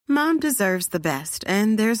Mom deserves the best,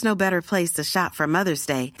 and there's no better place to shop for Mother's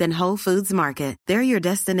Day than Whole Foods Market. They're your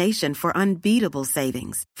destination for unbeatable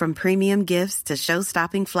savings, from premium gifts to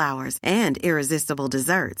show-stopping flowers and irresistible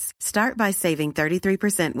desserts. Start by saving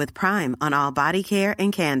 33% with Prime on all body care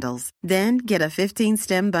and candles. Then get a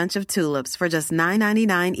 15-stem bunch of tulips for just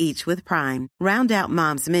 $9.99 each with Prime. Round out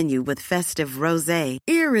Mom's menu with festive rosé,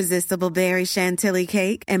 irresistible berry chantilly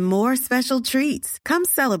cake, and more special treats. Come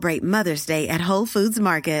celebrate Mother's Day at Whole Foods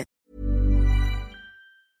Market.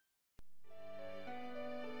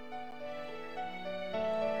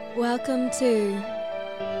 Welcome to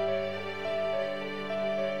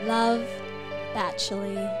Love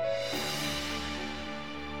Bachelor.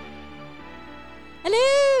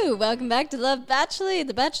 Hello! Welcome back to Love Bachelor,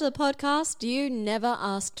 the Bachelor podcast you never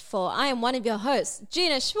asked for. I am one of your hosts,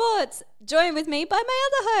 Gina Schwartz, joined with me by my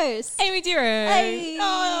other host, Amy Duro. Hey.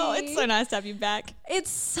 Oh, it's so nice to have you back.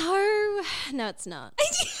 It's so... No, it's not.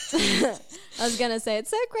 I was going to say,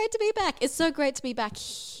 it's so great to be back. It's so great to be back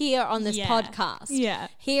here on this podcast. Yeah.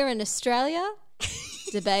 Here in Australia,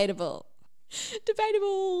 debatable.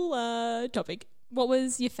 Debatable topic. What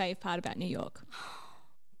was your fave part about New York?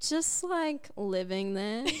 Just like living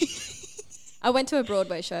there. I went to a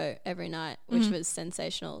Broadway show every night, which was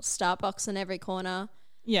sensational. Starbucks on every corner.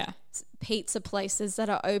 Yeah. Pizza places that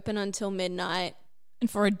are open until midnight. And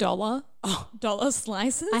for $1, dollar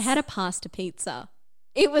slices? I had a pasta pizza.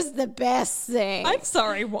 It was the best thing. I'm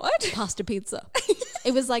sorry, what? Pasta pizza.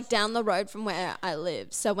 It was like down the road from where I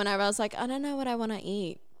live. So whenever I was like, I don't know what I want to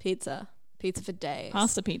eat, pizza for days.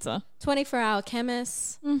 Pasta pizza. 24-hour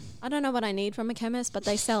chemists. I don't know what I need from a chemist, but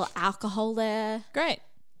they sell alcohol there. Great.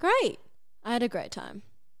 Great. I had a great time.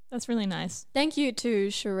 That's really nice. Thank you to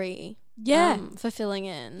Cherie. Yeah. For filling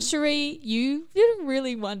in. Cherie, you did a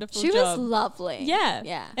really wonderful job. She was lovely. Yeah.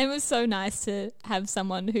 Yeah. And it was so nice to have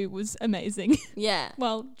someone who was amazing. Yeah.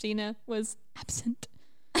 While Gina was absent.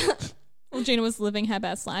 Well, Gina was living her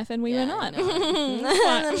best life and we were not.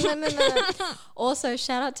 Also,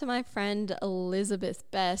 shout out to my friend Elizabeth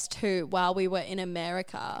Best, who, while we were in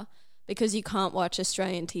America, because you can't watch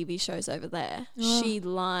Australian TV shows over there, she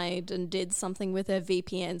lied and did something with her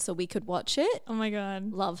VPN so we could watch it. Oh my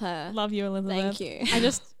God. Love her. Love you, Elizabeth. Thank you. I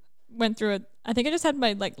just went through it. I think I just had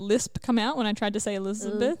my lisp come out when I tried to say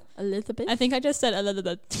Elizabeth. Elizabeth. I think I just said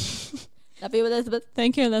Elizabeth. Love you, Elizabeth.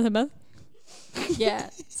 Thank you, Elizabeth. Yeah.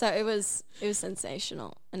 So it was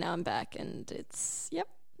sensational. And now I'm back and it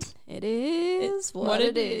is what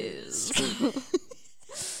it is.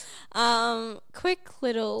 Quick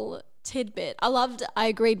little tidbit. I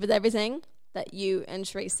agreed with everything that you and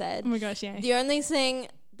Cherie said. Oh my gosh, yeah. The only thing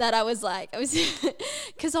that I was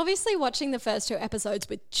because obviously watching the first 2 episodes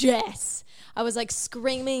with Jess, I was like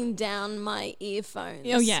screaming down my earphones.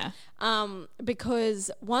 Oh yeah. Because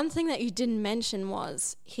one thing that you didn't mention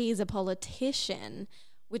was he's a politician,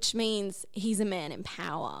 which means he's a man in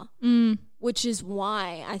power. Which is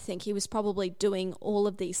why I think he was probably doing all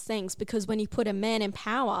of these things, because when you put a man in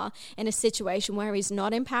power in a situation where he's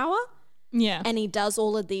not in power, yeah, and he does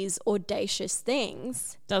all of these audacious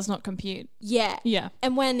things, does not compute. Yeah. Yeah.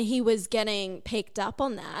 And when he was getting picked up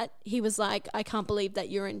on that, he was like, I can't believe that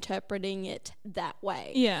you're interpreting it that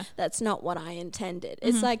way. Yeah. That's not what I intended.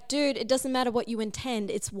 It's like, dude, it doesn't matter what you intend.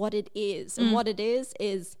 It's what it is. And what it is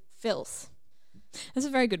filth. That's a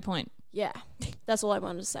very good point. Yeah. That's all I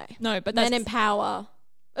wanted to say. No, but that's... Men in power.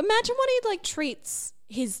 Imagine what he treats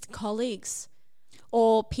his colleagues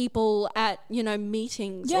or people at,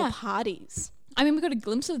 meetings or parties. I mean, we got a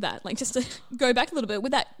glimpse of that. Just to go back a little bit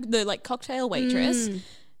with the cocktail waitress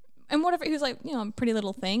and whatever. He was like, pretty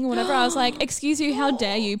little thing or whatever. I was like, excuse you, how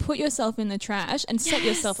dare you put yourself in the trash and set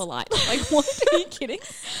yourself alight? What? Are you kidding?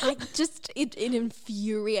 It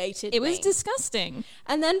infuriated me. It was disgusting.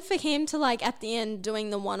 And then for him to at the end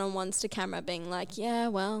doing the one-on-ones to camera being like, yeah,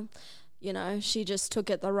 well, she just took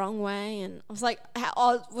it the wrong way. And I was like,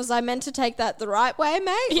 was I meant to take that the right way,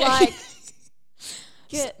 mate?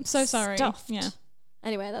 Yeah. So sorry. Stuffed. Yeah.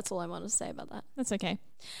 Anyway, that's all I wanted to say about that. That's okay.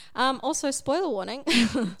 Also, spoiler warning.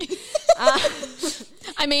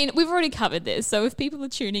 I mean, we've already covered this, so if people are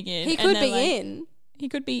tuning in... He could be in. He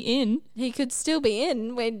could be in. He could still be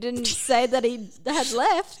in. We didn't say that he had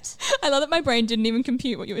left. I love that my brain didn't even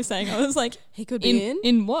compute what you were saying. I was like... He could be in?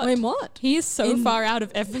 In what? In what? He is so far out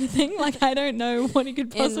of everything. I don't know what he could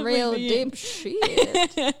possibly in real be deep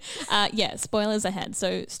shit. Yeah, spoilers ahead.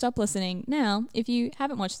 So stop listening now if you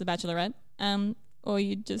haven't watched The Bachelorette or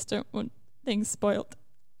you just don't want things spoiled.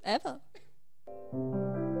 Ever.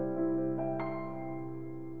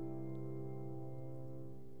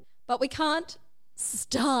 But we can't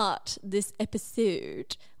start this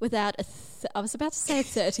episode without I was about to say a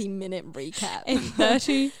 30-minute recap.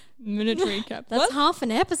 A 30-minute recap. That's half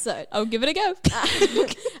an episode. I'll give it a go.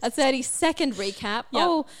 A 30-second recap. Yep.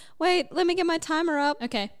 Oh, wait, let me get my timer up.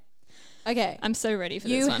 Okay. Okay. I'm so ready for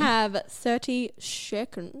You this one. have 30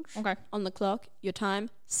 seconds Okay. on the clock. Your time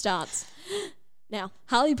starts now.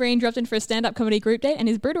 Harley Breen dropped in for a stand-up comedy group date, and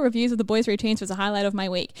his brutal reviews of the boys' routines was a highlight of my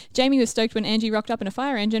week. Jamie was stoked when Angie rocked up in a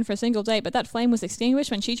fire engine for a single date, but that flame was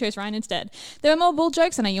extinguished when she chose Ryan instead. There were more bull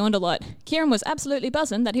jokes, and I yawned a lot. Kieran was absolutely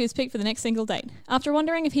buzzing that he was picked for the next single date. After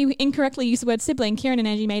wondering if he incorrectly used the word sibling, Kieran and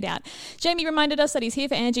Angie made out. Jamie reminded us that he's here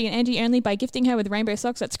for Angie and Angie only by gifting her with rainbow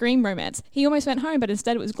socks that scream romance. He almost went home, but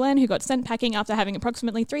instead it was Glenn who got sent packing after having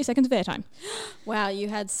approximately 3 seconds of airtime. Wow, you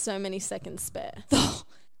had so many seconds spare.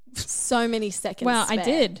 So many seconds Wow, spare. I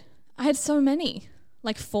did. I had so many.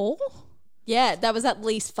 Like 4? Yeah, that was at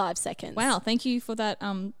least 5 seconds. Wow, thank you for that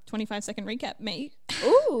 25-second recap, mate.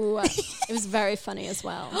 Ooh, it was very funny as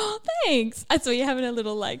well. Oh, thanks. I saw you having a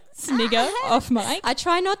little like snigger off mic. I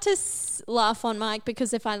try not to laugh on mic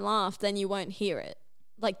because if I laugh, then you won't hear it.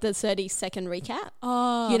 Like the 30-second recap.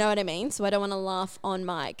 Oh, You know what I mean? So I don't want to laugh on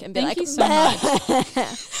mic and be thank like, you so much. and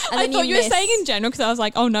I then thought you were miss. saying in general because I was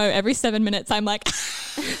like, oh no, every 7 minutes I'm like,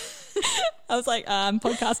 I was like, I'm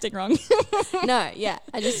podcasting wrong. No, yeah.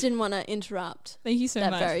 I just didn't want to interrupt. Thank you so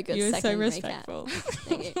That much. very good You were so second recap. respectful.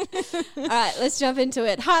 Thank you. All right, let's jump into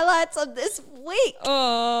it. Highlights of this week.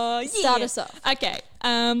 Oh, yeah. Start us off. Okay.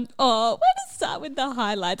 Where to start with the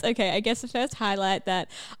highlights? Okay, I guess the first highlight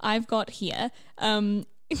that I've got here, I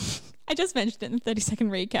just mentioned it in the 30-second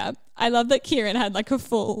recap. I love that Kieran had like a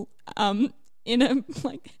full inner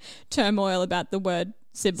like turmoil about the word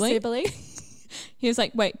sibling. Sibling. He was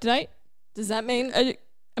like, "Wait, Does that mean?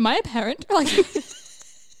 am I a parent?" Like,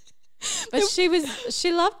 But she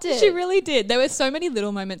loved it. she really did. There were so many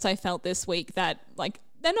little moments I felt this week that like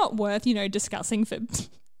they're not worth discussing for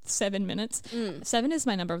 7 minutes. 7 is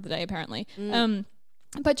my number of the day apparently.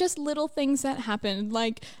 But just little things that happened,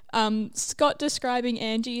 like Scott describing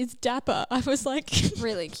Angie as dapper. I was like,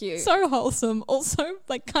 really cute. so wholesome. Also,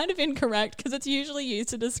 like, kind of incorrect because it's usually used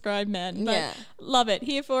to describe men. But Yeah. love it.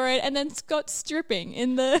 Here for it. And then Scott stripping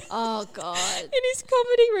in the Oh God. in his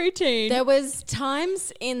comedy routine. There was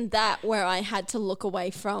times in that where I had to look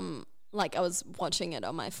away from, like I was watching it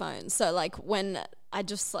on my phone. So like when I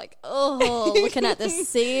just like, looking at the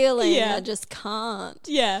ceiling, Yeah. I just can't.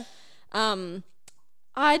 yeah.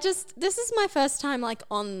 This is my first time like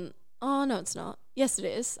on, oh no, it's not. Yes, it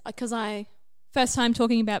is. Because First time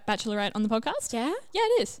talking about Bachelorette on the podcast? yeah. Yeah,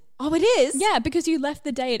 it is. Oh, it is? Yeah, because you left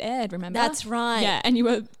the day it aired, remember? That's right. Yeah, and you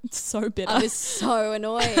were so bitter. I was so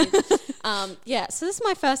annoyed. Yeah, so this is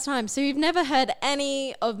my first time. So you've never heard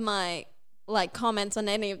any of my like comments on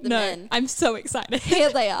any of the no, men. I'm so excited.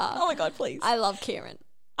 Here they are. Oh my God, please. I love Kieran.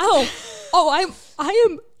 I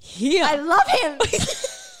am here. I love him.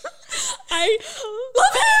 I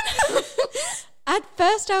love him. At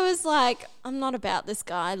first I was like, I'm not about this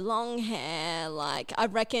guy. Long hair. Like, I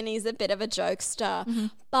reckon he's a bit of a jokester. Mm-hmm.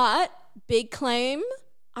 But big claim,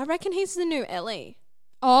 I reckon he's the new Ellie.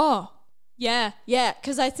 Oh, yeah. Yeah,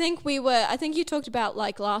 because I think you talked about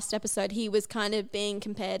like last episode, he was kind of being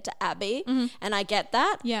compared to Abby, and I get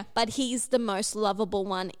that. Yeah. But he's the most lovable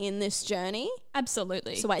one in this journey.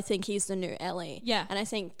 Absolutely. So I think he's the new Ellie. Yeah. And I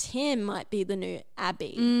think Tim might be the new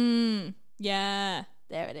Abby. yeah.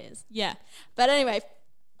 There it is. Yeah. But anyway,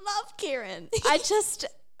 love Kieran.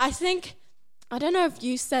 I think, I don't know if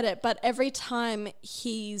you said it, but every time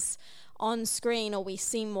he's on screen or we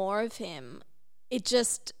see more of him,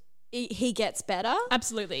 he gets better.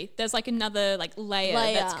 Absolutely. There's like another like layer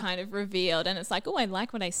that's kind of revealed and it's like, oh, I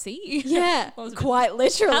like what I see. Yeah, What was it? quite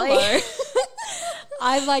literally. Hello.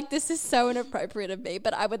 I like, this is so inappropriate of me,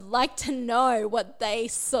 but I would like to know what they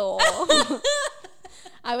saw.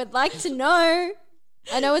 I would like to know.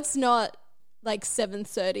 I know it's not like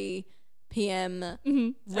 7:30 p.m.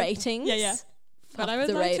 ratings. Yeah. But I would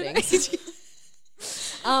the like ratings. to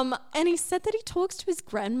know. And he said that he talks to his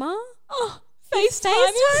grandma. Oh, FaceTime.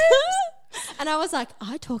 FaceTime. And I was like,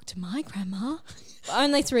 I talk to my grandma.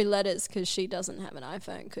 Only through letters because she doesn't have an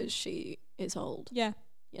iPhone because she is old. Yeah.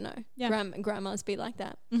 You know, Yeah. grandmas be like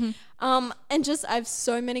that. And just, I have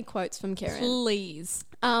so many quotes from Kieran. Please.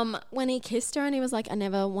 When he kissed her and he was like, I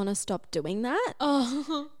never want to stop doing that.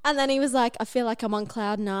 Oh. And then he was like, I feel like I'm on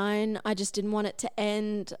cloud 9. I just didn't want it to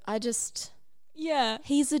end. Yeah.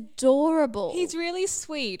 He's adorable. He's really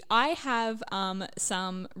sweet. I have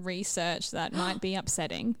some research that might be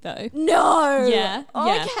upsetting though. No. Yeah.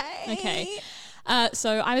 Okay. Yeah. Okay.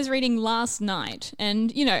 So I was reading last night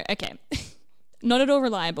and, okay, not at all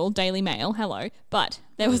reliable, Daily Mail, hello, but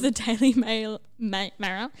there was a Daily Mail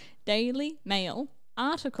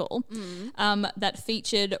article that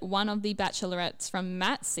featured one of the bachelorettes from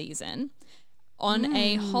Matt's season on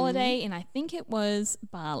a holiday in, I think it was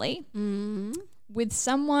Bali, with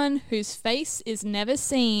someone whose face is never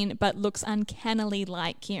seen but looks uncannily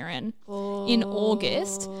like Kieran in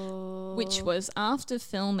August, which was after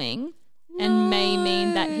filming and may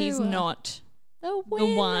mean that he's not the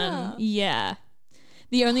one. Yeah.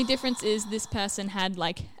 The only difference is this person had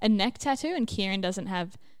like a neck tattoo and Kieran doesn't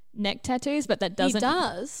have neck tattoos, but that doesn't. He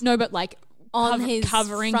does? No, but like on his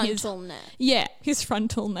covering frontal neck. Yeah, his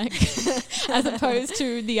frontal neck as opposed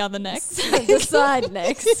to the other neck. The side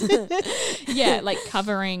necks. Yeah, like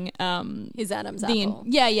covering his Adam's apple.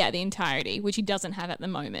 The entirety, which he doesn't have at the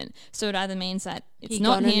moment. So it either means that it's He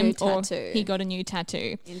not got a him new or tattoo. he got a new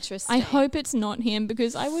tattoo. Interesting. I hope it's not him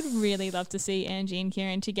because I would really love to see Angie and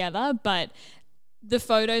Kieran together, but the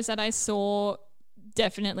photos that I saw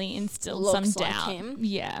definitely instilled some Looks like doubt. him.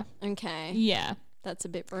 Yeah. Okay. Yeah. That's a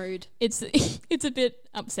bit rude. It's a bit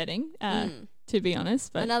upsetting, to be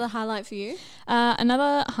honest. But Another highlight for you?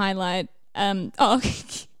 another highlight.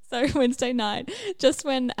 So Wednesday night, just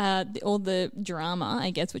when all the drama,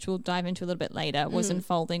 I guess, which we'll dive into a little bit later, was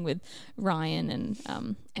unfolding with Ryan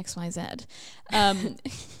and XYZ.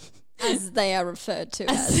 As they are referred to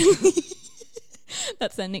as.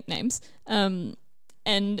 That's their nicknames. And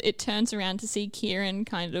it turns around to see Kieran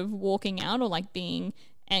kind of walking out or like being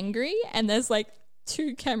angry, and there's like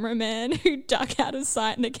two cameramen who duck out of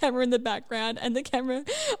sight and a camera in the background, and the camera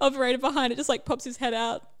operator behind it just like pops his head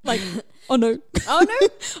out like, oh no.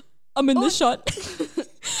 I'm in the shot.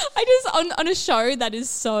 I just on a show that is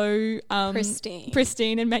so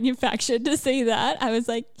pristine and manufactured, to see that, I was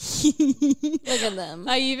like Look at them.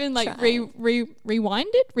 I even like rewound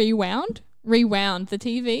the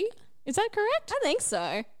TV. Is that correct? I think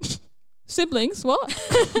so. Siblings, what?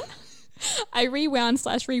 I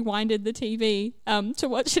rewinded the TV to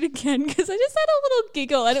watch it again because I just had a little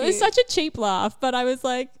giggle and it was such a cheap laugh, but I was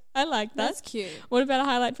like, I like that. That's cute. What about a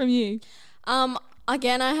highlight from you?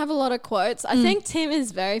 Again, I have a lot of quotes. I think Tim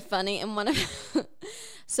is very funny, and one of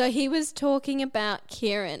so he was talking about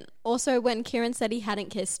Kieran. Also, when Kieran said he hadn't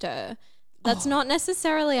kissed her, that's not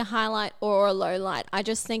necessarily a highlight or a low light. I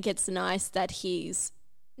just think it's nice that he's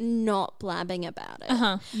not blabbing about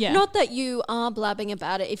it. Yeah. Not that you are blabbing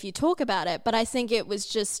about it if you talk about it, but I think it was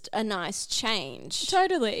just a nice change.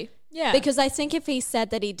 Totally. Yeah. Because I think if he said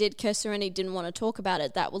that he did kiss her and he didn't want to talk about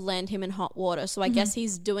it, that would land him in hot water. So I guess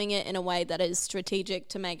he's doing it in a way that is strategic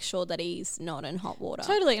to make sure that he's not in hot water.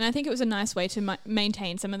 Totally. And I think it was a nice way to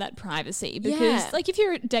maintain some of that privacy because like if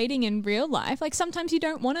you're dating in real life, like sometimes you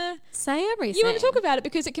don't want to say everything. You want to talk about it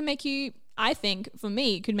because it can make you, I think for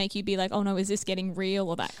me, it could make you be like, oh no, is this getting real,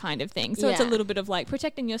 or that kind of thing. So it's a little bit of like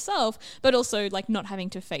protecting yourself, but also like not having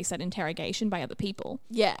to face that interrogation by other people.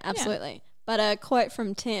 Yeah, absolutely. Yeah. But a quote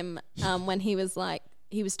from Tim when he was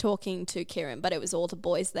talking to Kieran, but it was all the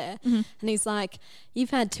boys there. And he's like, you've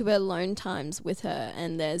had 2 alone times with her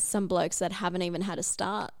and there's some blokes that haven't even had a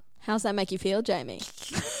start. How's that make you feel, Jamie?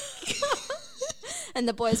 And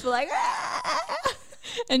the boys were like, ah!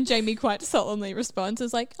 And Jamie quite solemnly responds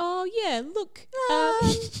as like, oh yeah, look, yeah,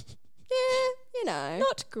 you know,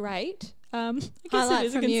 not great. I guess highlight it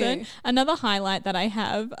is a concern. Another highlight that I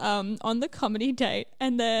have on the comedy date,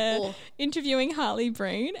 and they're interviewing Harley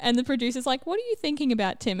Breen, and the producer's like, what are you thinking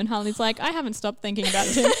about Tim? And Harley's like, I haven't stopped thinking about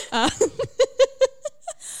Tim. But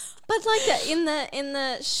like in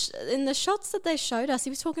the shots that they showed us, he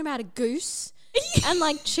was talking about a goose and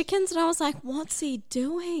like chickens, and I was like, what's he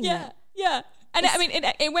doing? Yeah. And I mean,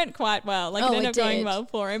 it went quite well. Like, it ended up going well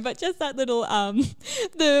for him. But just that little,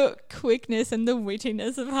 the quickness and the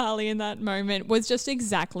wittiness of Harley in that moment was just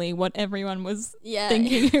exactly what everyone was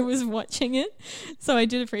thinking who was watching it. So I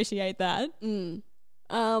did appreciate that.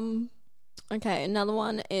 Okay, another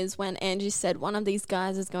one is when Angie said one of these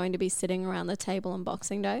guys is going to be sitting around the table on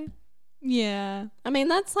Boxing Day. Yeah. I mean,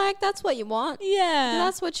 that's what you want. Yeah.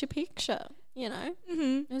 That's what you picture, you know?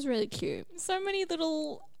 It was really cute. So many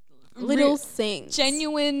little things.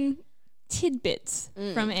 Genuine tidbits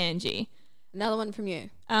from Angie. Another one from you.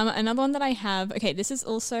 Another one that I have. Okay, this is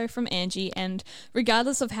also from Angie, and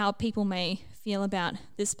regardless of how people may feel about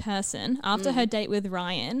this person, after her date with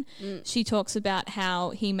Ryan, she talks about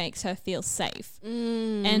how he makes her feel safe.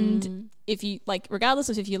 And if you, like, regardless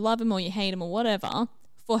of if you love him or you hate him or whatever,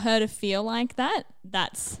 for her to feel like that,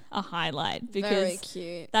 that's a highlight, because very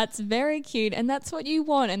cute. That's very cute, and that's what you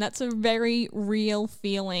want, and that's a very real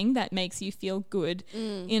feeling that makes you feel good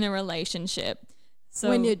in a relationship. So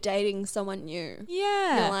when you're dating someone new,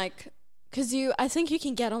 you're like, because I think you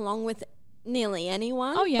can get along with nearly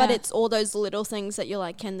anyone. Oh yeah, but it's all those little things that you're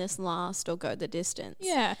like, can this last or go the distance?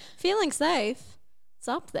 Yeah, feeling safe. It's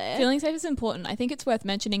up there. Feeling safe is important. I think it's worth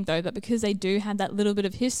mentioning, though, that because they do have that little bit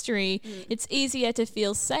of history, it's easier to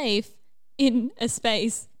feel safe in a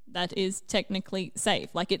space that is technically safe.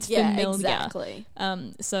 Like, it's familiar. Exactly.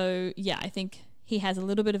 So, yeah, I think he has a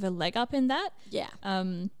little bit of a leg up in that. Yeah.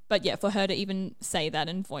 But, yeah, for her to even say that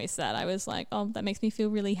and voice that, I was like, oh, that makes me feel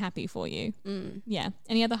really happy for you. Yeah.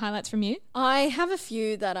 Any other highlights from you? I have a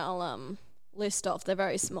few that I'll list off. They're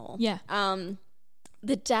very small. Yeah.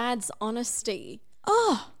 The dad's honesty.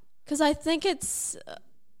 Oh, because I think it's,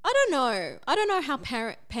 I don't know how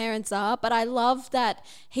parents are, but I love that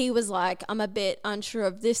he was like, I'm a bit unsure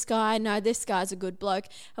of this guy. No, this guy's a good bloke.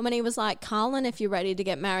 And when he was like, Carlin, if you're ready to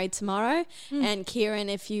get married tomorrow, and Kieran,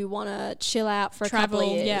 if you want to chill out for a couple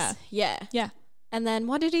of years. Yeah. And then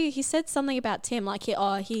what did he said something about Tim, like he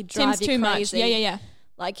drives you Tim's too crazy. much. Yeah.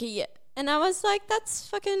 Like and I was like, that's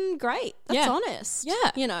fucking great. That's honest.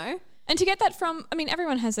 Yeah. You know? And to get that from, I mean,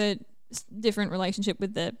 everyone has a different relationship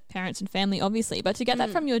with their parents and family, obviously, but to get that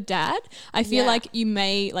from your dad, I feel like you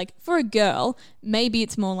may, like, for a girl, maybe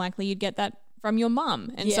it's more likely you'd get that from your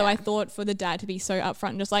mum. And so I thought for the dad to be so upfront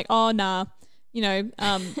and just like, oh, nah, you know,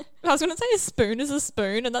 I was going to say a spoon is a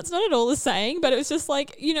spoon, and that's not at all the saying, but it was just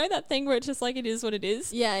like, you know, that thing where it's just like, it is what it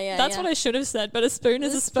is. Yeah. That's what I should have said, but a spoon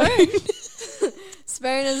is a spoon.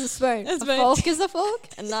 Spoon is a spoon. A fork is a fork.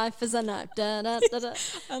 A knife is a knife. Da, da, da, da.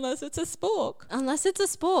 Unless it's a spork. Unless it's a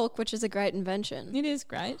spork, which is a great invention. It is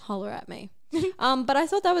great. Holler at me. But I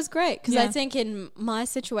thought that was great because I think in my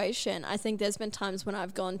situation, I think there's been times when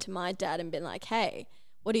I've gone to my dad and been like, hey,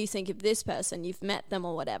 what do you think of this person? You've met them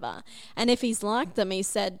or whatever. And if he's liked them, he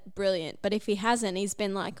said, brilliant. But if he hasn't, he's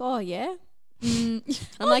been like, oh, yeah. I'm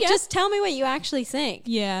like, just tell me what you actually think.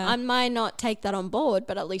 Yeah. I might not take that on board,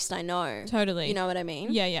 but at least I know. Totally. You know what I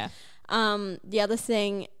mean? Yeah. The other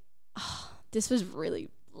thing, this was really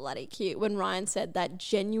bloody cute when Ryan said that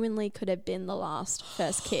genuinely could have been the last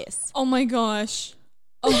first kiss. Oh my gosh.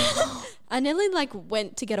 Oh. I nearly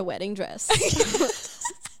went to get a wedding dress.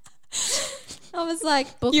 I was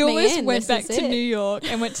like, book you me always in. went this back to New York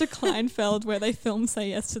and went to Kleinfeld where they filmed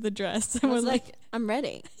Say Yes to the Dress. And I was like, I'm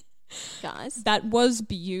ready, guys. That was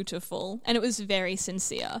beautiful. And it was very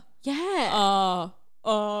sincere. Yeah.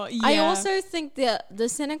 Oh, yeah. I also think the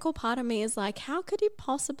cynical part of me is like, how could he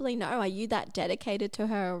possibly know? Are you that dedicated to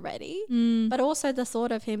her already? But also the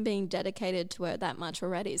thought of him being dedicated to her that much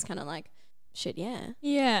already is kind of like, shit, yeah.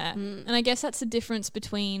 Yeah. And I guess that's the difference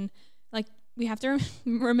between, like, we have to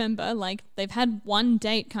remember, like, they've had one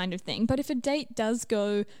date kind of thing. But if a date does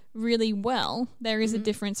go really well, there is a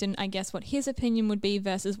difference in, I guess, what his opinion would be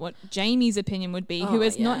versus what Jamie's opinion would be, who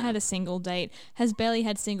has not had a single date, has barely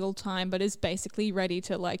had single time, but is basically ready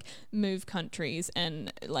to, like, move countries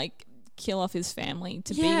and, like, kill off his family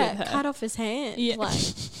to be with her. Cut off his hand. Yeah. Like,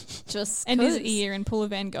 just and his ear and pull a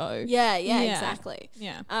Van Gogh. Yeah, exactly.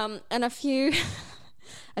 Yeah. And a few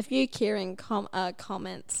Kieran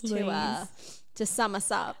comments to sum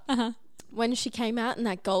us up. When she came out in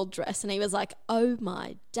that gold dress and he was like, oh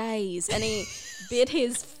my days, and he bit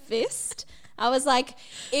his fist. I was like,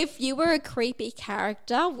 if you were a creepy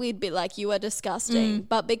character, we'd be like, you are disgusting.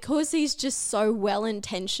 But because he's just so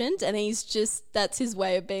well-intentioned and that's his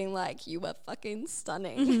way of being like, you are fucking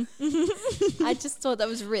stunning. I just thought that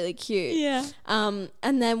was really cute. Yeah. And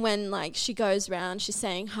then when, like, she goes around, she's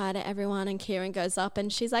saying hi to everyone and Kieran goes up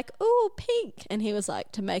and she's like, ooh, pink. And he was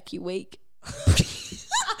like, to make you weak.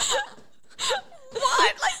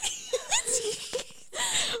 What? Like,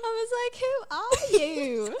 I was like, who are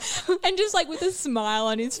you? And just like with a smile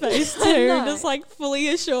on his face too, just like fully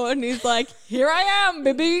assured, and he's like, here I am,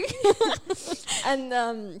 baby.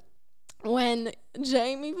 And when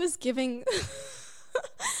Jamie was giving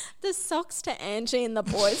the socks to Angie and the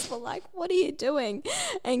boys were like, what are you doing?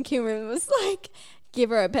 And Kieran was like, give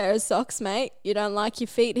her a pair of socks, mate. You don't like your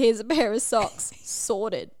feet, here's a pair of socks.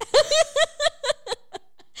 Sorted.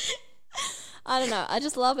 I don't know. I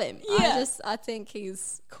just love him. Yeah. I think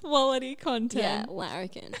he's quality content. Yeah,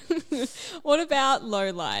 larrikin. What about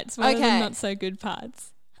lowlights? What are the not so good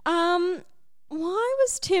parts? Why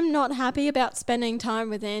was Tim not happy about spending time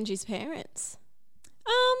with Angie's parents?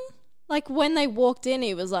 Like when they walked in,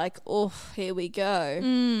 he was like, "Oh, here we go."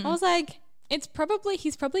 I was like, he's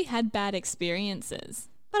probably had bad experiences.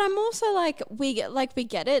 But I'm also like, we get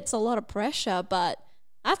it. It's a lot of pressure, but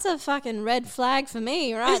that's a fucking red flag for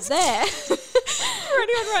me right there. For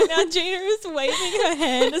anyone right now, Gina is waving her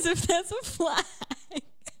hand as if there's a flag.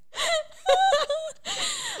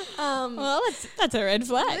 Well, that's a red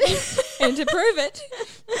flag. And to prove it,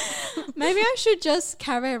 maybe I should just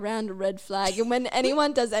carry around a red flag, and when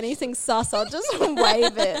anyone does anything sus, I'll just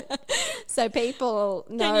wave it so people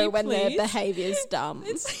know when their behaviour's dumb.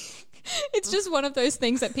 It's just one of those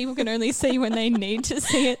things that people can only see when they need to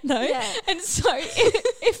see it, though. Yeah. And so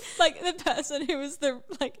if like the person who was the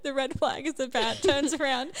red flag is about turns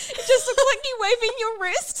around, it just looks like you waving your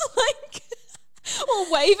wrist, like,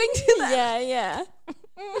 or waving to them. Yeah.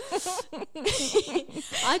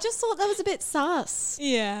 I just thought that was a bit sus.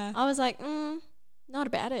 Yeah. I was like, not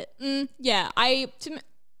about it. Yeah.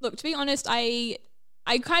 To be honest, I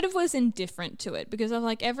kind of was indifferent to it because I'm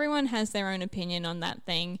like, everyone has their own opinion on that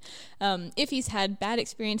thing. If he's had bad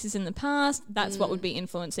experiences in the past, that's what would be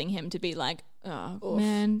influencing him to be like, oh,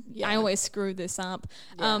 man, I always screw this up.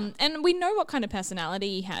 Yeah. And we know what kind of personality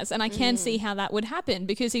he has, and I can see how that would happen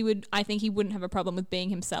because I think he wouldn't have a problem with being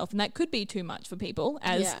himself, and that could be too much for people,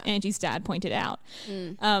 as Angie's dad pointed out.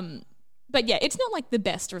 But yeah, it's not like the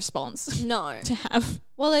best response No. to have.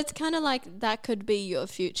 Well, it's kind of like that could be your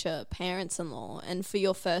future parents-in-law, and for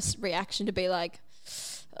your first reaction to be like,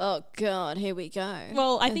 oh, God, here we go.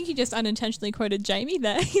 Well, I think he just unintentionally quoted Jamie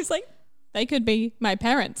there. He's like, they could be my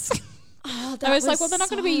parents. Oh, I was like, well, they're not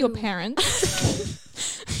going to be your parents.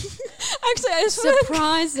 Actually, I just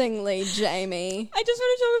surprisingly, Jamie. I just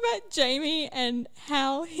want to talk about Jamie and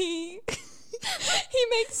how he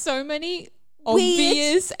makes so many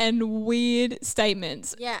obvious and weird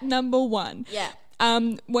statements. Yeah. Number one. Yeah.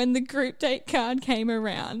 When the group date card came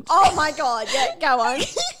around. Oh my God. Yeah, go on. And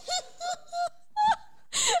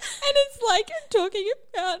it's like talking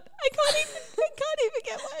about I can't even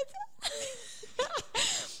get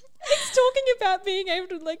myself. It's talking about being able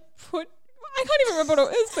to like I can't even remember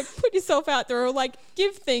what it was, like put yourself out there or like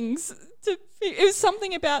give things to. It was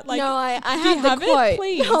something about like. No, I do have you the have quote. It?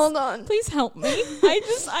 Please, hold on. Please help me.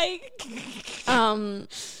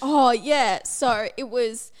 Oh yeah. So it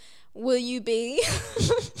was. Will you be,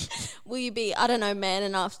 I don't know, man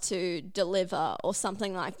enough to deliver or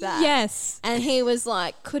something like that? Yes. And he was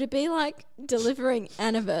like, could it be like delivering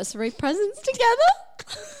anniversary presents together?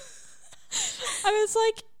 I was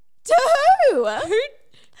like, to who?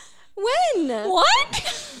 When? What?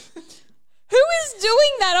 Who is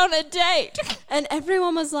doing that on a date? And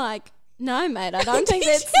everyone was like, no, mate, I don't think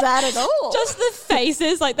it's that at all. Just the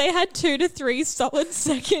faces, like they had 2 to 3 solid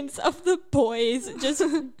seconds of the boys just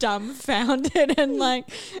dumbfounded and like,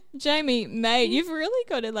 Jamie, mate, you've really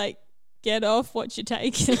got to like get off what you're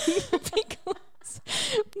taking because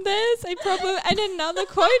there's a problem. And another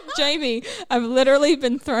quote, Jamie, I've literally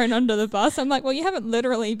been thrown under the bus. I'm like, well, you haven't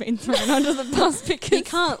literally been thrown under the bus because you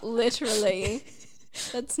can't literally.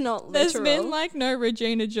 That's not literal. There's been like no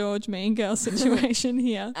Regina George Mean Girl situation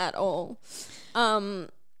here at all.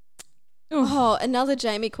 Another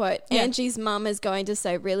Jamie quote. Yeah. Angie's mum is going to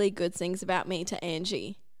say really good things about me to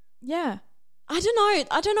Angie. Yeah. I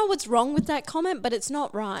don't know what's wrong with that comment, but it's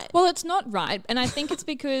not right. Well, it's not right. And I think it's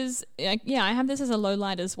because, I have this as a low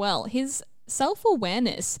light as well. His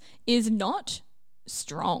self-awareness is not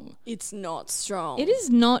strong. It's not strong. It is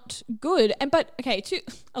not good. But to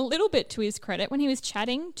a little bit to his credit, when he was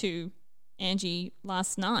chatting to Angie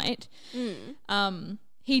last night,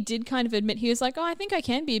 he did kind of admit, he was like, oh, I think I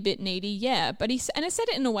can be a bit needy, yeah. But I said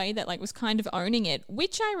it in a way that like was kind of owning it,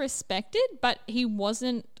 which I respected, but he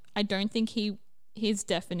wasn't, I don't think his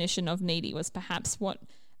definition of needy was perhaps what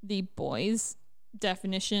the other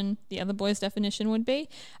boy's definition would be.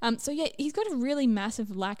 So yeah, he's got a really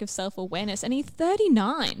massive lack of self-awareness and he's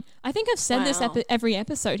 39. I think I've said this every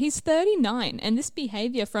episode. He's 39 and this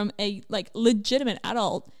behavior from a like legitimate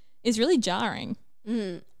adult is really jarring.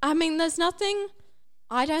 I mean,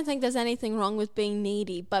 I don't think there's anything wrong with being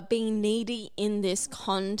needy, but being needy in this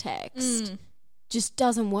context just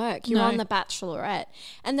doesn't work. You're on The Bachelorette.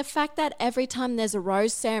 And the fact that every time there's a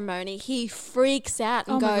rose ceremony, he freaks out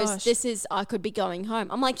and goes, I could be going home.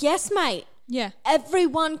 I'm like, yes, mate. Yeah.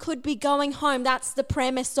 Everyone could be going home. That's the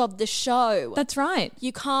premise of the show. That's right.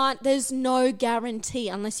 There's no guarantee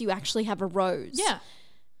unless you actually have a rose. Yeah.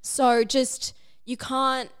 So you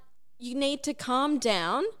need to calm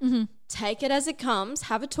down, take it as it comes,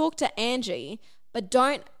 have a talk to Angie, but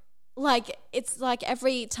don't, it's like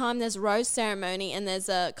every time there's a rose ceremony and there's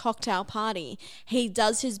a cocktail party, he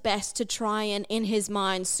does his best to try and, in his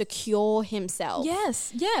mind, secure himself.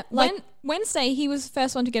 Yes, yeah. Wednesday, he was the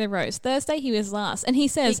first one to get a rose. Thursday, he was last. And he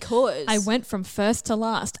says, because I went from first to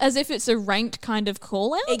last, as if it's a ranked kind of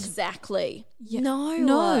call-out. Exactly. Yeah.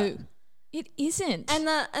 No. It isn't.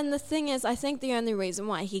 And the thing is, I think the only reason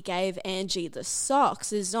why he gave Angie the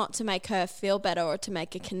socks is not to make her feel better or to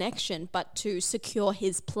make a connection, but to secure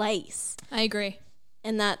his place. I agree.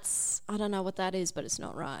 And that's, I don't know what that is, but it's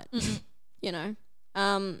not right. You know?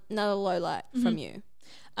 Another low light from you.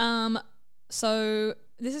 So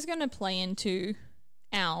this is going to play into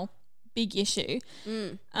our big issue.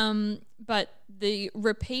 But the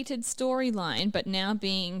repeated storyline, but now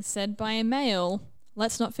being said by a male,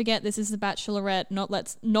 let's not forget this is The Bachelorette, not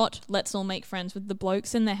let's all make friends with the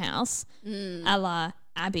blokes in the house, a la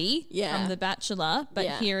Abby from The Bachelor, but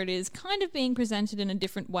here it is kind of being presented in a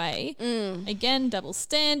different way. Again, double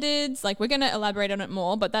standards. Like, we're going to elaborate on it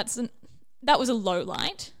more, but that was a low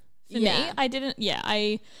light for me.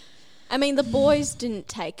 I mean, the boys didn't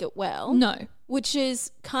take it well. No. Which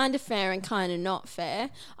is kind of fair and kind of not fair.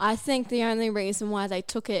 I think the only reason why they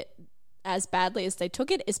took it as badly as they took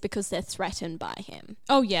it is because they're threatened by him.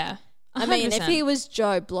 Oh, yeah. 100%. I mean, if he was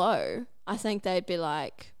Joe Blow, I think they'd be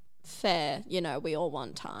like, fair, we all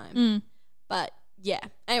want time. But, yeah.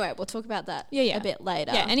 Anyway, we'll talk about that a bit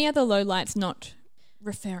later. Yeah, any other lowlights not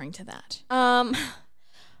referring to that?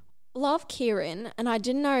 Love Kieran, and I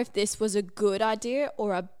didn't know if this was a good idea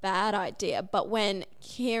or a bad idea, but when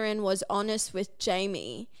Kieran was honest with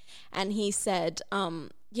Jamie and he said,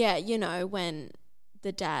 when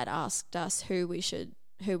the dad asked us who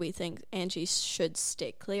we think Angie should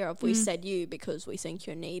stick clear of, we said you because we think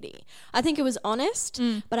you're needy. I think it was honest,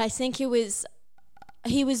 but I think he was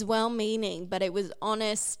well-meaning, but it was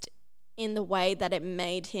honest in the way that it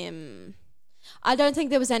made him... I don't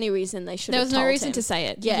think there was any reason they should have told him. There was no reason to say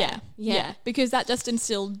it. Yeah. Because that just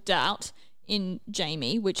instilled doubt in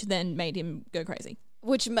Jamie, which then made him go crazy.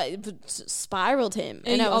 Which spiraled him.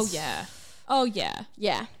 And Oh, yeah.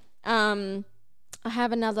 Yeah. I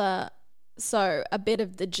have a bit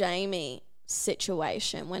of the Jamie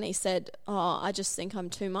situation when he said, I just think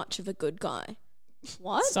I'm too much of a good guy.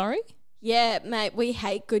 What? Sorry? Yeah, mate, we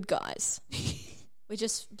hate good guys. We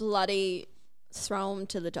just bloody throw them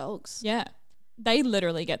to the dogs. Yeah. They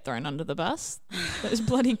literally get thrown under the bus. Those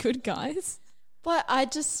bloody good guys. But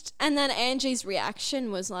and then Angie's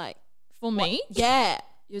reaction was like, for me? Yeah.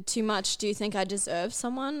 You're too much. Do you think I deserve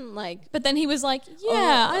someone? But then he was like,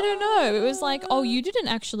 I don't know. It was like, you didn't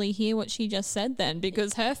actually hear what she just said then,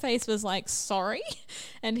 because her face was like, sorry.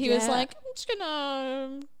 And he was like, I'm just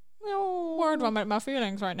gonna worried about my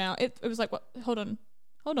feelings right now. It was like, what? Hold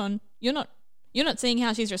on. You're not seeing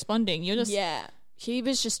how she's responding. You're just... Yeah. He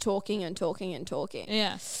was just talking and talking and talking.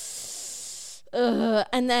 Yeah.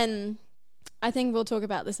 And then I think we'll talk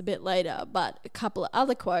about this a bit later, but a couple of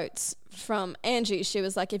other quotes from Angie. She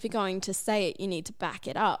was like, if you're going to say it, you need to back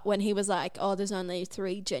it up. When he was like, there's only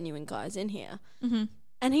 3 genuine guys in here. Mm-hmm.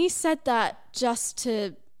 And he said that just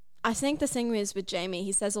to... I think the thing is with Jamie,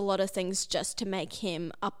 he says a lot of things just to make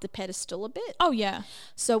him up the pedestal a bit. Oh, yeah.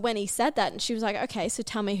 So when he said that, and she was like, okay, so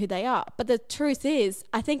tell me who they are. But the truth is,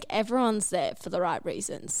 I think everyone's there for the right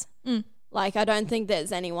reasons. Like, I don't think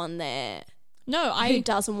there's anyone there who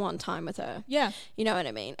doesn't want time with her. Yeah. You know what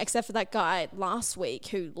I mean? Except for that guy last week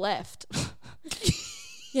who left.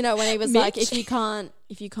 When he was like, if you can't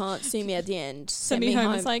see me at the end, send me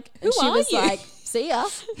home. It's like, who are you? She was like, see ya.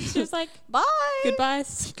 She was like, bye. Goodbye.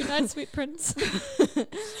 Good night, sweet prince.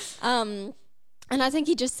 And I think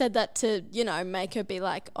he just said that to, make her be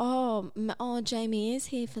like, Jamie is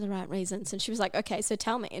here for the right reasons. And she was like, okay, so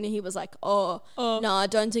tell me. And he was like, no, I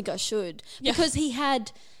don't think I should. Yeah. Because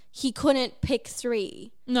he couldn't pick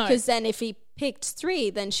 3. No. Because then if he picked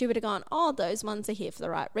 3, then she would have gone, those ones are here for the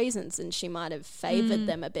right reasons. And she might have favoured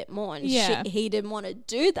them a bit more. And he didn't want to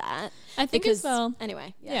do that. I think as well.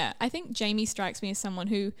 Anyway. Yeah. I think Jamie strikes me as someone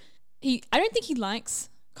who I don't think he likes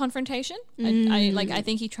confrontation. I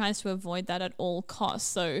think he tries to avoid that at all costs.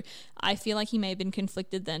 So I feel like he may have been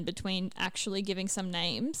conflicted then between actually giving some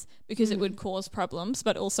names because it would cause problems,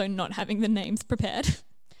 but also not having the names prepared.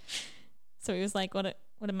 So he was like, where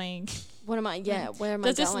am I where am I going?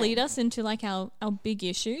 Does this lead us into like our big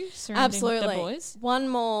issue surrounding the boys?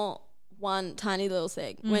 One tiny little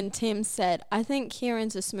thing. When Tim said, I think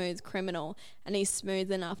Kieran's a smooth criminal and he's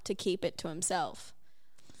smooth enough to keep it to himself.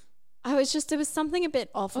 There was something a bit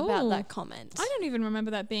off about that comment. I don't even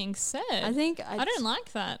remember that being said. I don't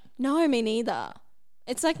like that. No, me neither.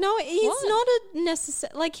 It's like, no, he's not a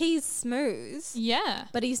necessary, like he's smooth. Yeah.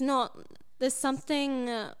 But he's not, there's something...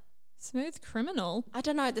 smooth criminal? I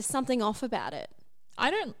don't know, there's something off about it. I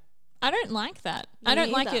don't like that. Me I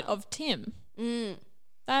don't neither. like it of Tim.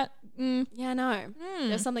 Yeah, no.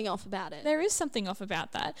 There's something off about it. There is something off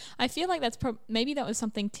about that. I feel like that's maybe that was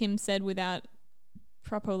something Tim said without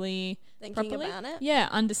properly about it. Yeah,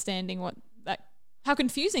 understanding how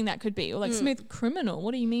confusing that could be, or like smooth criminal.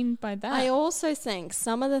 What do you mean by that? I also think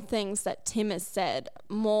some of the things that Tim has said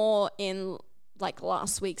more in like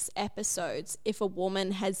last week's episodes, if a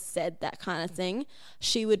woman has said that kind of thing,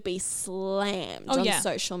 she would be slammed on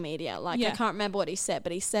social media. Like I can't remember what he said,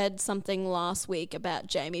 but he said something last week about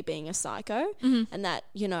Jamie being a psycho and that,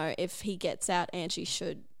 if he gets out, Angie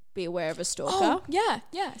should be aware of a stalker. Oh,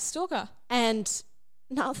 yeah, stalker. And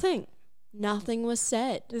nothing was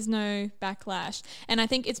said. There's no backlash. And I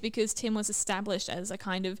think it's because Tim was established as a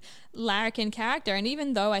kind of larrikin character. And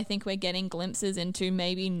even though I think we're getting glimpses into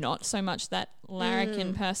maybe not so much that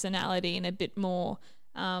larrikin personality and a bit more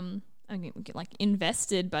like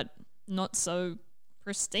invested but not so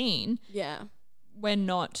pristine. Yeah. We're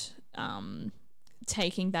not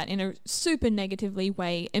taking that in a super negatively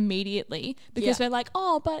way immediately because we're like,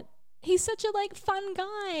 oh, but he's such a like fun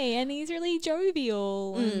guy and he's really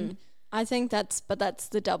jovial. And I think that's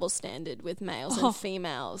the double standard with males and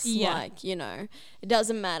females. Yeah. Like, you know, it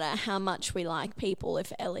doesn't matter how much we like people.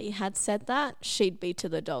 If Ellie had said that, she'd be to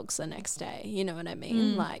the dogs the next day. You know what I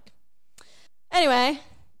mean? Like, anyway,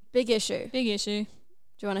 big issue. Big issue. Do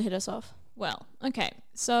you want to hit us off? Well, okay.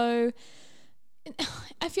 So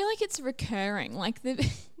I feel like it's recurring. Like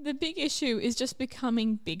the big issue is just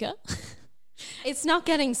becoming bigger. It's not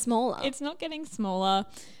getting smaller. It's not getting smaller.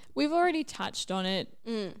 We've already touched on it.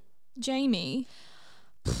 Jamie,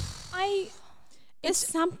 There's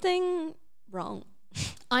something wrong.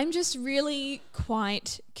 I'm just really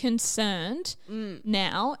quite concerned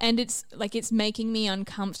now, and it's making me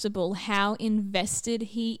uncomfortable how invested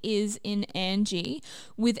he is in Angie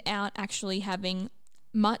without actually having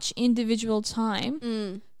much individual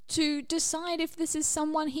time to decide if this is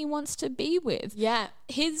someone he wants to be with. Yeah.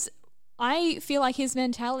 I feel like his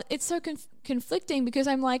mentality, it's so conflicting because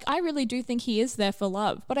I'm like, I really do think he is there for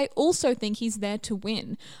love, but I also think he's there to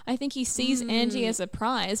win. I think he sees Angie as a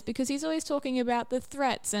prize because he's always talking about the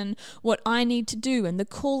threats and what I need to do and the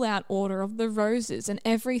call out order of the roses, and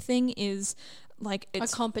everything is like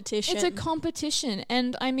it's a competition. It's a competition.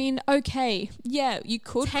 And I mean, okay, yeah, you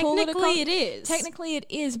could call it a Technically it is. Technically it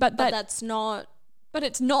is, but that's not but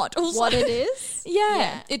it's not also what it is.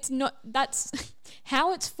 Yeah, it's not. That's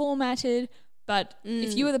how it's formatted. But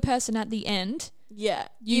if you were the person at the end,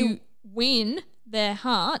 you win their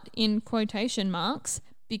heart in quotation marks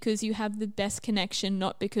because you have the best connection,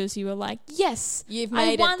 not because you were like, yes, you've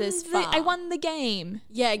made it this far. I won the game.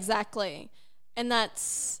 Yeah, exactly. And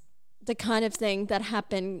that's the kind of thing that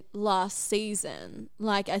happened last season.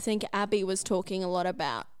 Like, I think Abby was talking a lot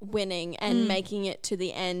about winning and making it to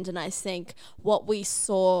the end. And I think what we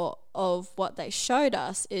saw of what they showed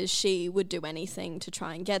us is she would do anything to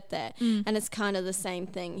try and get there. And it's kind of the same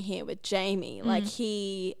thing here with Jamie. Like,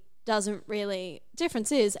 he doesn't really...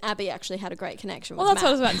 Difference is Abby actually had a great connection with Matt. Well, that's what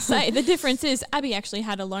I was about to say. The difference is Abby actually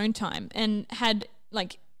had alone time and had,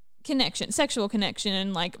 like... sexual connection,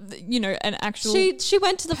 and like, you know, an actual she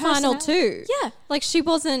went to the final too. Yeah, like she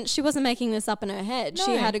wasn't making this up in her head. No.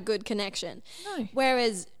 She had a good connection. No.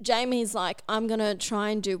 Whereas Jamie's like, I'm gonna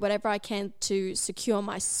try and do whatever I can to secure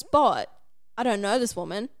my spot. I don't know this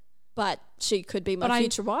woman, but she could be my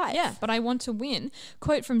future wife. Yeah, but I want to win.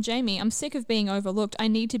 Quote from Jamie: I'm sick of being overlooked. I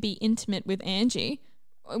need to be intimate with Angie.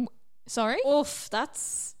 Sorry? Oof,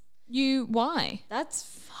 that's why?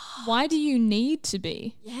 That's why do you need to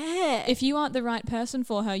be? Yeah. If you aren't the right person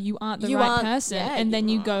for her, you aren't the right person, and then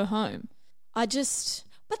you go home. But that's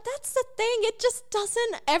the thing. It just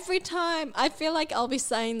doesn't. Every time, I feel like I'll be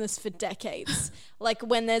saying this for decades. Like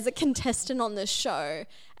when there's a contestant on the show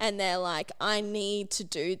and they're like, I need to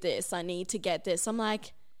do this, I need to get this. I'm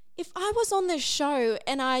like, if I was on this show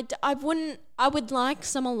and I would like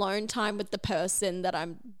some alone time with the person that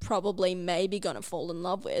I'm probably maybe going to fall in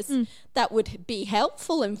love with. That would be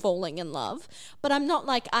helpful in falling in love. But I'm not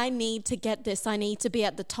like, I need to get this, I need to be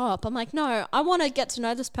at the top. I'm like, no, I want to get to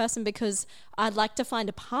know this person because I'd like to find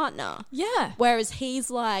a partner. Yeah. Whereas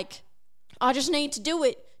he's like, I just need to do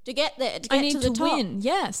it to get there, to get to the top. Win.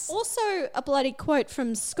 Yes. Also, a bloody quote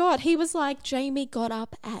from Scott. He was like, Jamie got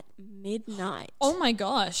up at midnight. Oh my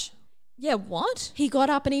gosh. Yeah, what? He got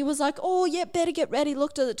up and he was like, oh, yeah, better get ready.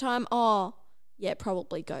 Looked at the time. Oh, yeah,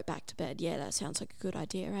 probably go back to bed. Yeah, that sounds like a good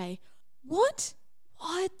idea, eh? What?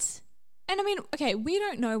 What? And I mean, okay, we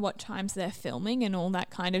don't know what times they're filming and all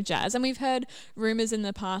that kind of jazz. And we've heard rumors in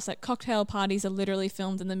the past that cocktail parties are literally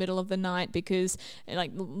filmed in the middle of the night because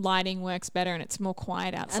like lighting works better and it's more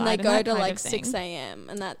quiet outside. And they go to like 6 6 a.m.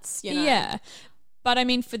 and that's, you know. Yeah. But I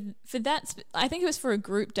mean, for that, I think it was for a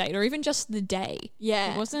group date or even just the day.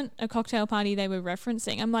 Yeah. It wasn't a cocktail party they were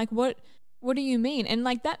referencing. I'm like, what do you mean? And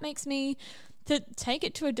like, that makes me, to take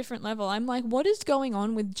it to a different level, I'm like, what is going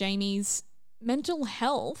on with Jamie's mental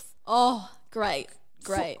health? Oh, great.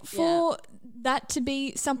 For that to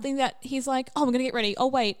be something that he's like, oh, I'm going to get ready. Oh,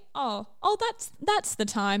 wait. Oh, that's the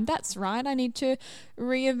time. That's right. I need to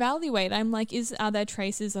reevaluate. I'm like, are there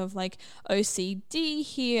traces of like OCD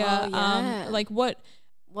here? Oh, yeah. Like what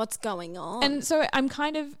what's going on? And so I'm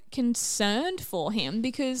kind of concerned for him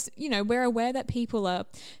because, you know, we're aware that people are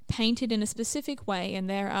painted in a specific way and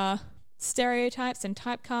there are stereotypes and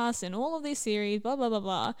typecasts in all of these series, blah, blah, blah,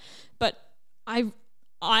 blah. But I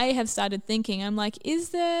have started thinking, I'm like, is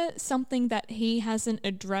there something that he hasn't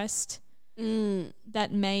addressed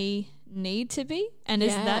that may need to be? And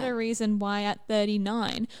is that a reason why at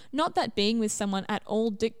 39, not that being with someone at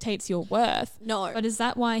all dictates your worth, No. but is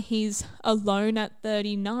that why he's alone at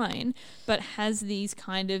 39 but has these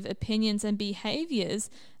kind of opinions and behaviors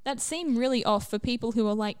that seem really off for people who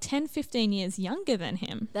are like 10, 15 years younger than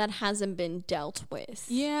him? That hasn't been dealt with.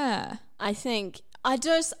 Yeah. I think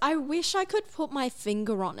I wish I could put my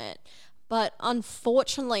finger on it, but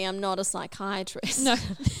unfortunately I'm not a psychiatrist. No,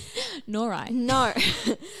 nor I. No,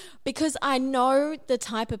 because I know the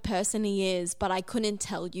type of person he is, but I couldn't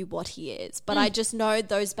tell you what he is. But I just know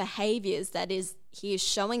those behaviors he is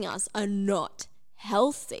showing us are not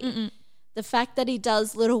healthy. The fact that he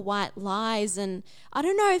does little white lies, and I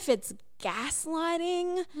don't know if it's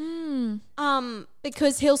gaslighting,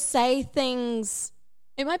 because he'll say things.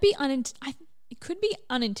 It might be it could be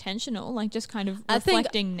unintentional, like just kind of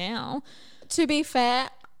reflecting now. To be fair,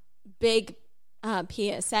 big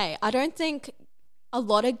PSA. I don't think a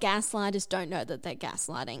lot of gaslighters don't know that they're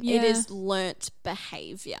gaslighting. Yeah. It is learnt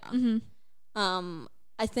behavior.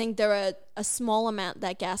 I think there are a small amount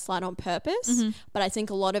that gaslight on purpose, but I think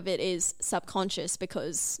a lot of it is subconscious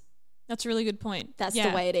because That's a really good point. that's the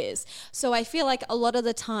way it is. So I feel like a lot of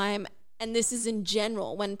the time, and this is in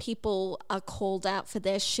general, when people are called out for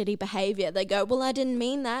their shitty behavior, they go, well, I didn't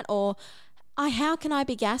mean that, or how can I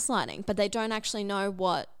be gaslighting? But they don't actually know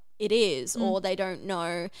what it is, or they don't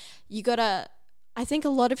know. I think a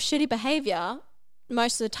lot of shitty behavior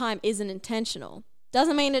most of the time isn't intentional.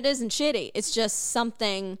 Doesn't mean it isn't shitty. It's just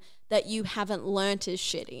something that you haven't learnt is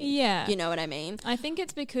shitty. Yeah. You know what I mean? I think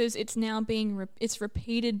it's because it's now it's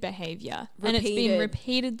repeated behavior and it's been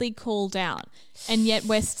repeatedly called out, and yet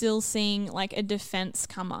we're still seeing like a defense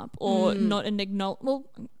come up or not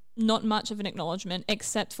much of an acknowledgement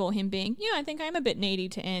except for him being, I think I'm a bit needy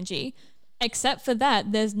to Angie. Except for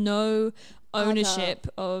that, there's no ownership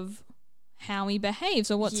of how he behaves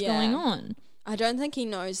or what's going on. I don't think he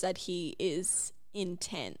knows that he is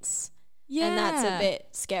intense. Yeah. And that's a bit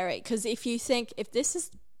scary because if this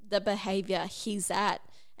is the behavior he's at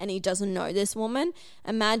and he doesn't know this woman,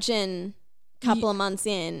 imagine a couple of months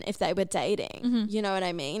in if they were dating. You know what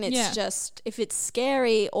I mean? It's just, if it's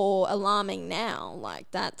scary or alarming now, like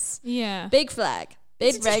that's big flag,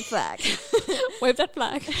 big red flag. Wave that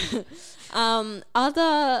flag.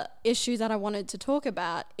 Other issue that I wanted to talk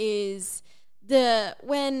about is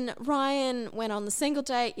when Ryan went on the single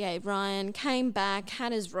date, Ryan came back,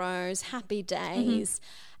 had his rose, happy days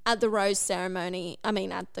at the rose ceremony,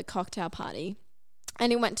 at the cocktail party,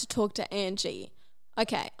 and he went to talk to Angie.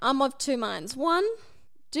 Okay, I'm of two minds. One,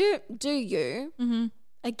 do you?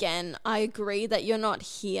 Again, I agree that you're not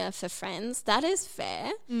here for friends. That is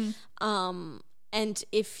fair. And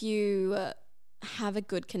if you have a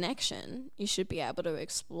good connection, you should be able to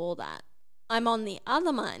explore that. I'm on the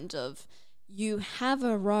other mind of, you have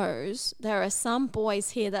a rose. There are some boys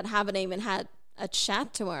here that haven't even had a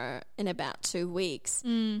chat to her in about 2 weeks.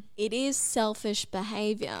 It is selfish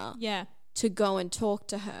behavior to go and talk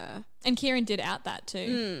to her. And Kieran did out that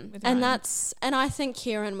too. And I think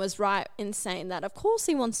Kieran was right in saying that of course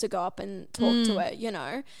he wants to go up and talk to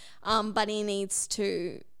her, but he needs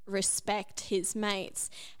to respect his mates.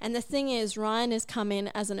 And the thing is, Ryan has come in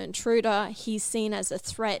as an intruder. He's seen as a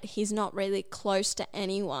threat. He's not really close to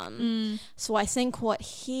anyone. So I think what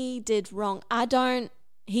he did wrong,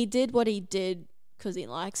 he did what he did because he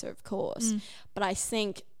likes her, of course. But I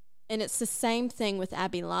think, and it's the same thing with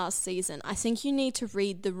Abby last season, I think you need to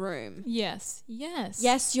read the room. Yes.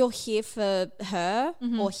 Yes, you're here for her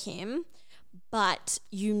or him, but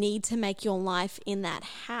you need to make your life in that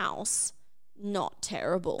house not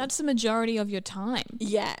terrible. That's the majority of your time.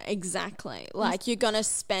 Yeah, exactly. Like, you're going to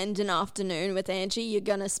spend an afternoon with Angie, you're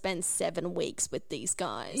going to spend 7 weeks with these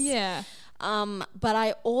guys. Yeah. But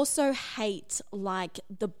I also hate, like,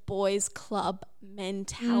 the boys club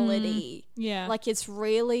mentality. Yeah. Like, it's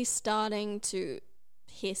really starting to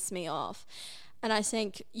piss me off. And I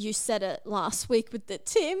think you said it last week with the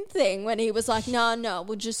Tim thing when he was like, no,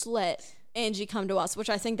 we'll just let Angie come to us,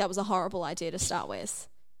 which I think that was a horrible idea to start with.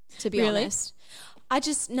 To be honest, I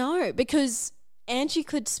just know, because Angie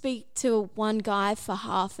could speak to one guy for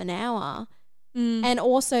half an hour, and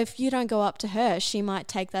also if you don't go up to her, she might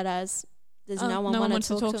take that as there's no one wants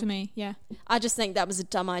to talk to me. Yeah, I just think that was a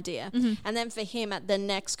dumb idea. And then for him at the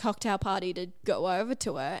next cocktail party to go over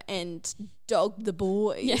to her and dog the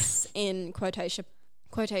boys in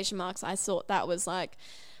quotation marks, I thought that was like,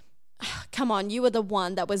 come on, you were the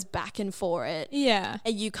one that was backing for it. Yeah.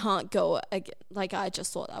 And you can't go again. Like, I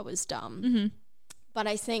just thought that was dumb. But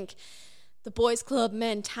I think the boys club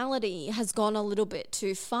mentality has gone a little bit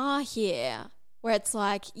too far here, where it's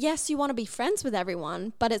like, yes, you want to be friends with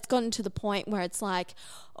everyone, but it's gotten to the point where it's like,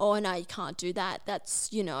 oh, no, you can't do that. That's,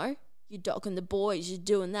 you know, you're dogging the boys, you're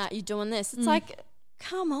doing that, you're doing this. It's like,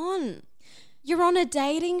 come on. You're on a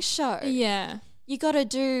dating show. Yeah. You got to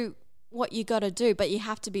do what you got to do, but you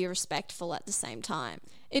have to be respectful at the same time.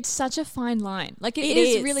 It's such a fine line. Like, it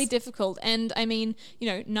is is really difficult. And I mean, you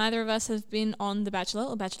know, neither of us have been on The Bachelor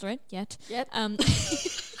or Bachelorette yet. Yep.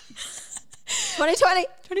 2020.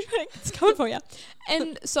 It's coming for you.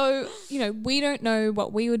 And so, you know, we don't know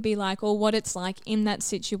what we would be like or what it's like in that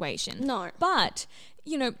situation. No. But,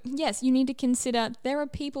 you know, yes, you need to consider there are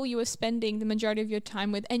people you are spending the majority of your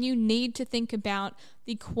time with, and you need to think about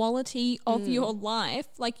the quality of your life.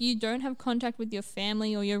 Like, you don't have contact with your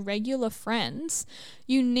family or your regular friends.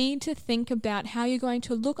 You need to think about how you're going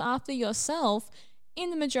to look after yourself in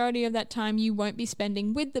the majority of that time you won't be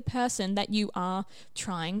spending with the person that you are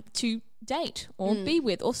trying to date or be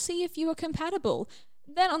with, or see if you are compatible.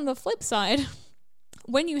 Then on the flip side,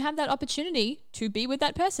 when you have that opportunity to be with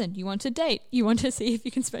that person, you want to date, you want to see if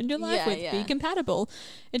you can spend your life with, be compatible.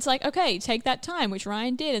 It's like, okay, take that time, which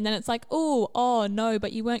Ryan did. And then it's like, oh no,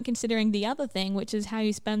 but you weren't considering the other thing, which is how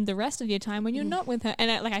you spend the rest of your time when you're not with her.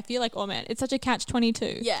 And I feel like, oh man, it's such a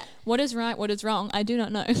catch-22. Yeah. What is right? What is wrong? I do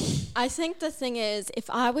not know. I think the thing is,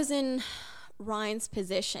 if I was in Ryan's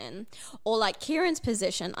position or like Kieran's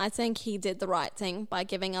position, I think he did the right thing by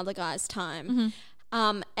giving other guys time.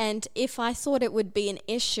 And if I thought it would be an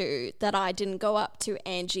issue that I didn't go up to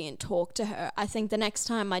Angie and talk to her, I think the next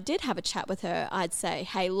time I did have a chat with her, I'd say,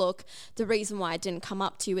 hey, look, the reason why I didn't come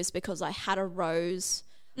up to you is because I had a rose.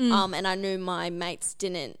 And I knew my mates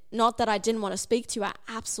didn't, not that I didn't want to speak to you, I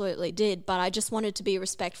absolutely did, but I just wanted to be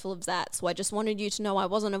respectful of that. So I just wanted you to know I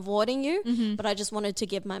wasn't avoiding you, but I just wanted to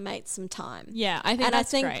give my mates some time. Yeah, I think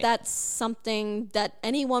that's great. That's something that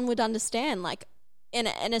anyone would understand. Like,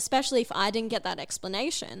 and especially if I didn't get that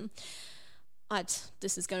explanation,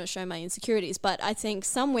 this is going to show my insecurities, but I think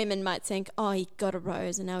some women might think, oh, he got a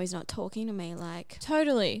rose and now he's not talking to me. Like,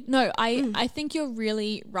 totally. No, I think you're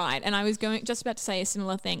really right. And I was just about to say a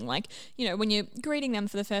similar thing. Like, you know, when you're greeting them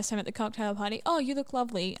for the first time at the cocktail party, oh, you look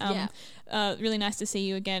lovely. Really nice to see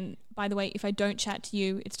you again. By the way, if I don't chat to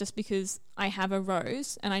you, it's just because I have a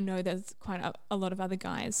rose, and I know there's quite a lot of other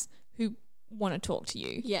guys who want to talk to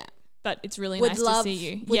you. Yeah. But it's really nice to see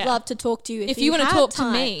you. Would love to talk to you if you want to talk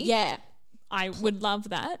time. to me. Yeah. I would love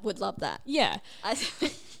that. Would love that. Yeah.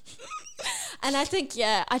 And I think,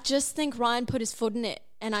 I just think Ryan put his foot in it,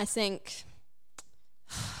 and I think,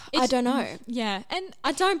 I don't know. Yeah. And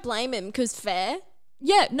I don't blame him because fair.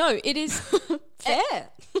 Yeah, no, it is fair.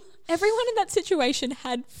 Everyone in that situation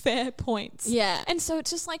had fair points. Yeah. And so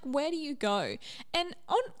it's just like, where do you go? And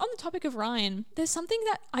on the topic of Ryan, there's something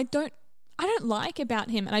that I don't like about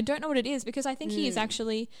him, and I don't know what it is, because I think he is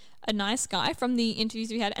actually a nice guy from the interviews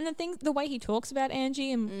we had, and the way he talks about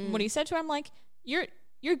Angie and what he said to her, I'm like, you're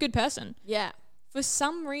a good person. Yeah. For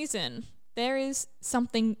some reason, there is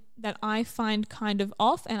something that I find kind of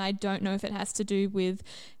off, and I don't know if it has to do with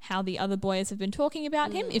how the other boys have been talking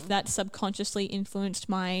about him, if that subconsciously influenced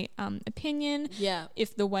my opinion,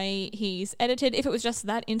 if the way he's edited, if it was just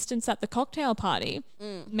that instance at the cocktail party,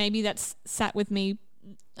 maybe that's sat with me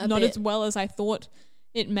not as well as I thought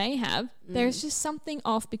it may have. There's just something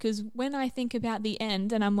off, because when I think about the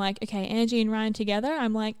end and I'm like, okay, Angie and Ryan together,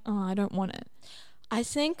 I'm like, oh, I don't want it. I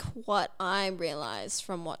think what I realised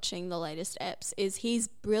from watching the latest eps is he's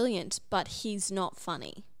brilliant, but he's not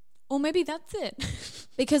funny. Or maybe that's it.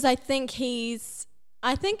 Because I think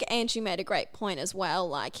Angie made a great point as well.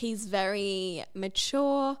 Like, he's very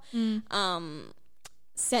mature,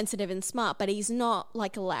 sensitive and smart, but he's not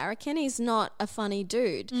like a larrikin. He's not a funny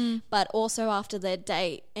dude. But also after their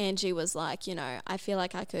date, Angie was like, you know, I feel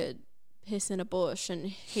like I could piss in a bush, and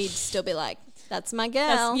he'd still be like, that's my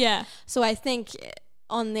girl. So I think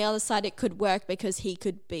on the other side it could work because he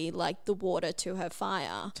could be like the water to her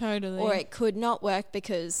fire. Totally. Or it could not work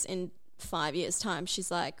because in 5 years' time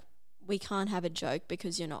she's like, we can't have a joke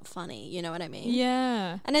because you're not funny. You know what I mean?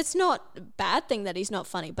 Yeah. And it's not a bad thing that he's not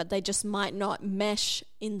funny, but they just might not mesh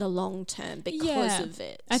in the long term because of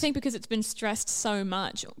it. I think because it's been stressed so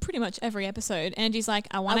much, pretty much every episode, Angie's like,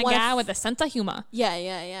 I want a guy with a sense of humor.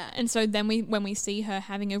 Yeah. And so then when we see her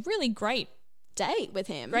having a really great date with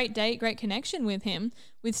him, great connection with him,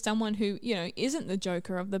 with someone who, you know, isn't the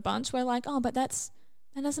joker of the bunch, we're like, oh, but that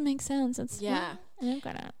doesn't make sense. It's, I don't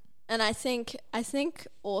get it. And I think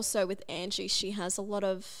also with Angie, she has a lot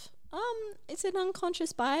of is it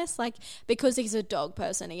unconscious bias? Like, because he's a dog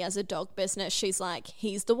person, he has a dog business, she's like,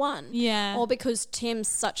 he's the one. Yeah. Or because Tim's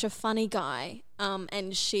such a funny guy,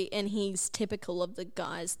 and he's typical of the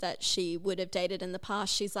guys that she would have dated in the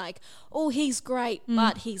past. She's like, oh, he's great,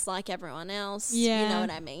 but he's like everyone else. Yeah. You know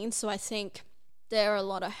what I mean? So I think there are a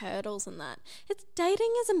lot of hurdles in that.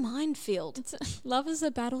 Dating is a minefield. Love is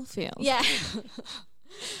a battlefield. Yeah.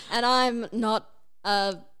 And I'm not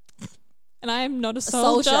a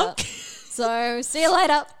soldier. So see you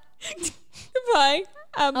later. Goodbye.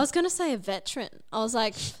 I was going to say a veteran. I was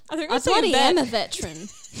like, I bloody am a veteran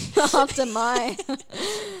after my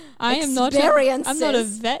I'm not a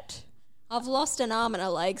vet. I've lost an arm and a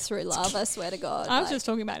leg through love, I swear to God. I was just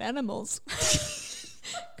talking about animals.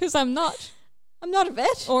 Because I'm not a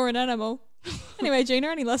vet. or an animal. Anyway, Gina,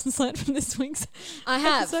 any lessons learned from this week's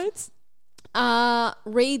episodes?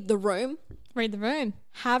 Read the room. Read the room.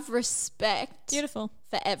 Have respect. Beautiful.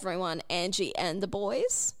 For everyone, Angie and the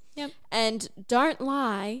boys. Yep. And don't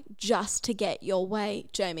lie just to get your way,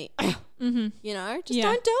 Jamie. Mm-hmm. You know, just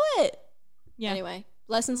don't do it. Yeah. Anyway,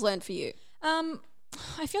 lessons learned for you.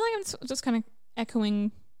 I feel like I'm just kind of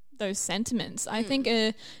echoing those sentiments. I think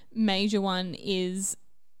a major one is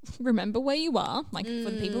remember where you are, like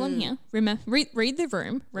for the people on here. Read the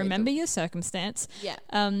room. Remember your circumstance. Yeah.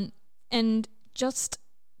 And just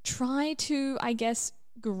try to, I guess,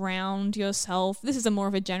 ground yourself. This is a more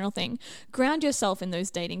of a general thing. Ground yourself in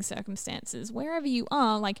those dating circumstances wherever you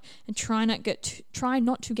are, like, and try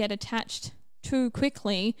not to get attached too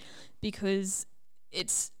quickly, because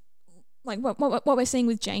it's like what we're seeing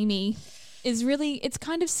with Jamie is really, it's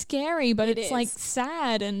kind of scary, but it's like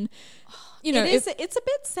sad, and you know, it's a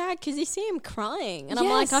bit sad because you see him crying, and I'm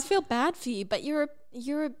like, I feel bad for you, but you're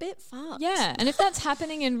a bit fucked. Yeah, and if that's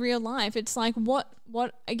happening in real life, it's like what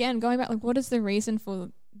again, going back, like, what is the reason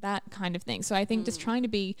for that kind of thing? So I think just trying to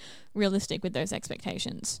be realistic with those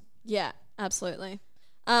expectations. Yeah, absolutely.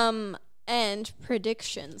 And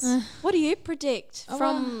predictions. What do you predict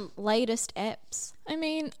from latest eps? I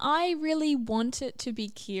mean, I really want it to be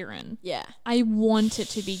Kieran. Yeah. I want it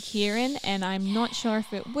to be Kieran, and I'm not sure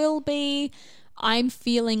if it will be. I'm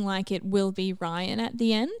feeling like it will be Ryan at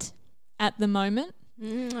the end, at the moment.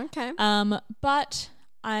 Okay. But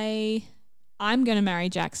I'm going to marry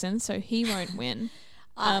Jackson, so he won't win.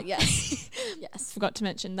 Yes. Yes. Forgot to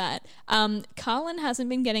mention that. Carlin hasn't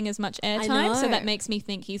been getting as much airtime, so that makes me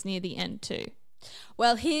think he's near the end too.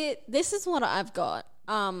 Well, this is what I've got.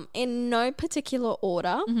 In no particular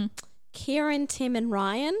order, Kieran, Tim and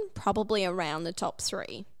Ryan probably around the top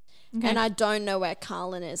 3. Okay. And I don't know where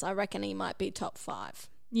Carlin is. I reckon he might be top 5.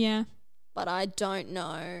 Yeah. But I don't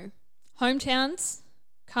know. Hometowns,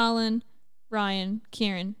 Carlin, Ryan,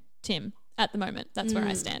 Kieran, Tim. At the moment, that's where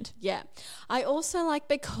I stand. Yeah. I also like,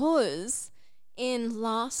 because in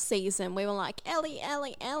last season we were like, Ellie,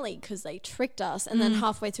 because they tricked us. And then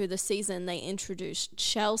halfway through the season they introduced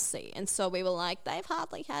Chelsea. And so we were like, they've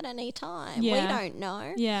hardly had any time. Yeah. We don't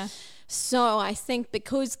know. Yeah. So I think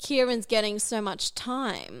because Kieran's getting so much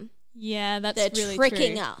time, yeah, that's they're really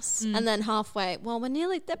tricking true. us. And then halfway,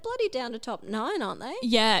 they're bloody down to top 9, aren't they?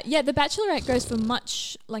 Yeah. The Bachelorette goes for a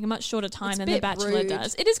much shorter time than The Bachelor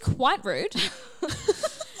does. It is quite rude.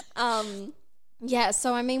 Yeah,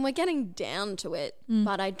 so I mean, we're getting down to it,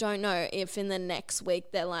 but I don't know if in the next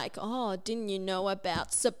week they're like, oh, didn't you know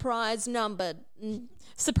about surprise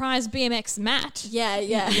BMX Matt? Yeah.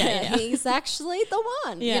 He's actually the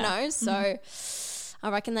one, you know, so I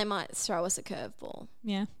reckon they might throw us a curveball.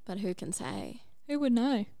 Yeah. But who can say? Who would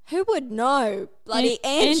know? Who would know? Bloody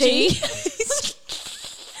Angie.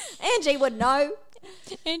 Angie would know.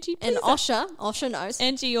 Angie, and Osha knows.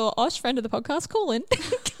 Angie or Osh, friend of the podcast, call in.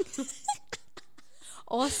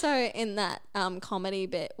 Also in that comedy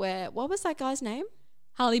bit where, what was that guy's name?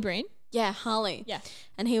 Harley Breen. Yeah, Harley. Yeah.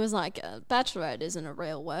 And he was like, bachelorette isn't a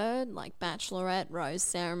real word, like bachelorette, rose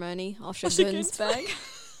ceremony, Osha Gunsberg.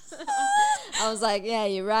 I was like, yeah,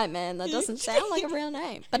 you're right, man. That doesn't sound like a real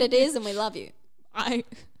name. But it is, and we love you.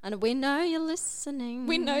 And we know you're listening.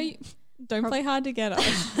 We know you. Don't play hard to get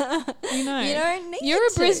us. We know. You don't need You're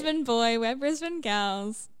to. A Brisbane boy. We're Brisbane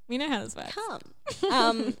gals. We know how this works.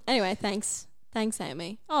 Come. Anyway, thanks. Thanks,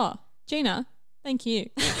 Amy. Oh, Gina, thank you.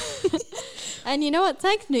 And you know what?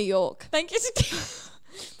 Thanks, New York. Thank you.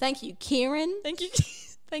 Thank you, Kieran. Thank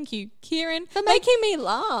you, Kieran. For making me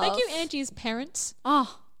laugh. Thank you, Angie's parents.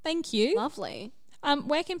 Oh, thank you. Lovely.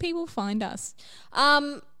 Where can people find us?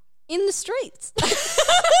 In the streets.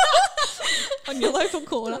 On your local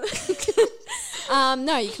corner.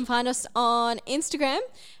 No, you can find us on Instagram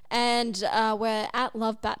And we're at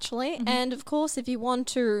Love Bachelor. And of course, if you want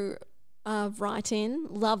to write in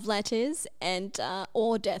love letters and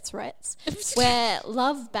or death threats, we're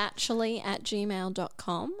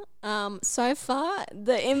lovebachelor@gmail.com. So far,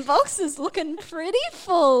 the inbox is looking pretty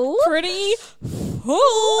full. Pretty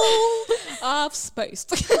full of space.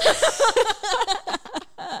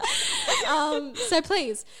 So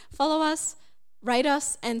please follow us, rate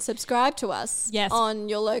us, and subscribe to us on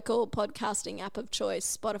your local podcasting app of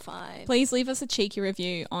choice, Spotify. Please leave us a cheeky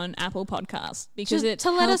review on Apple Podcasts because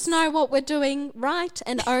to let us know what we're doing right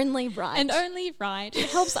and only right. And only right.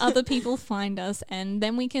 It helps other people find us, and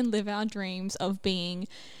then we can live our dreams of being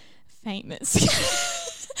famous.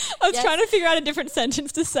 I was trying to figure out a different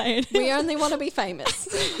sentence to say it. We only want to be famous.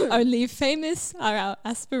 Only famous are our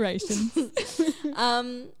aspirations.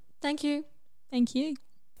 Thank you. Thank you.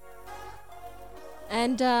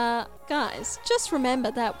 And guys, just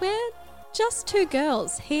remember that we're just two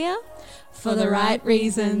girls here for the right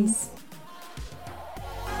reasons.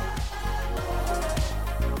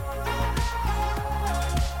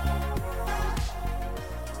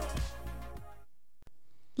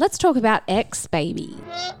 Let's talk about X, baby.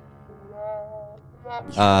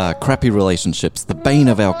 Crappy relationships, the bane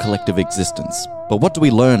of our collective existence. But what do we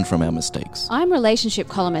learn from our mistakes? I'm relationship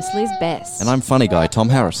columnist Liz Best. And I'm funny guy Tom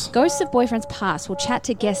Harris. Ghosts of Boyfriends Past will chat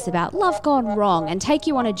to guests about love gone wrong and take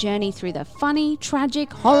you on a journey through the funny,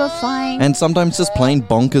 tragic, horrifying... and sometimes just plain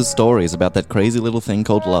bonkers stories about that crazy little thing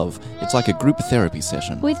called love. It's like a group therapy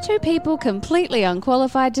session. with two people completely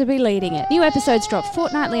unqualified to be leading it. New episodes drop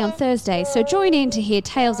fortnightly on Thursday, so join in to hear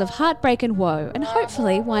tales of heartbreak and woe and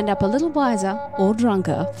hopefully wind up a little wiser or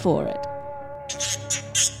drunker for it.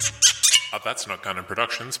 That's Not Canon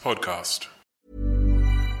Productions podcast.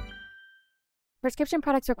 Prescription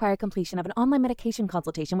products require completion of an online medication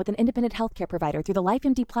consultation with an independent healthcare provider through the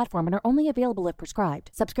LifeMD platform and are only available if prescribed.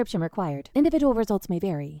 Subscription required. Individual results may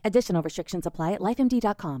vary. Additional restrictions apply at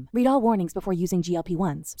lifemd.com. Read all warnings before using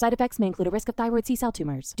GLP-1s. Side effects may include a risk of thyroid C-cell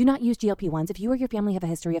tumors. Do not use GLP-1s if you or your family have a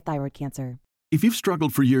history of thyroid cancer. If you've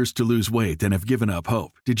struggled for years to lose weight and have given up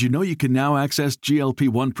hope, did you know you can now access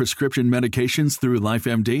GLP-1 prescription medications through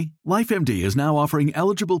LifeMD? LifeMD is now offering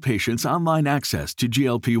eligible patients online access to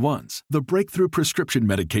GLP-1s, the breakthrough prescription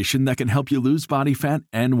medication that can help you lose body fat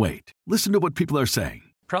and weight. Listen to what people are saying.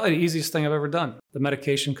 Probably the easiest thing I've ever done. The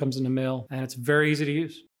medication comes in the mail and it's very easy to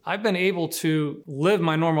use. I've been able to live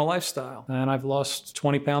my normal lifestyle and I've lost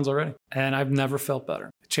 20 pounds already and I've never felt better.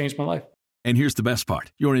 It changed my life. And here's the best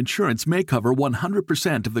part. Your insurance may cover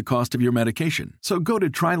 100% of the cost of your medication. So go to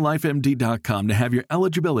TryLifeMD.com to have your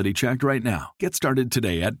eligibility checked right now. Get started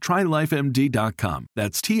today at TryLifeMD.com.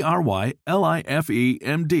 That's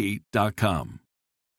TryLifeMD.com.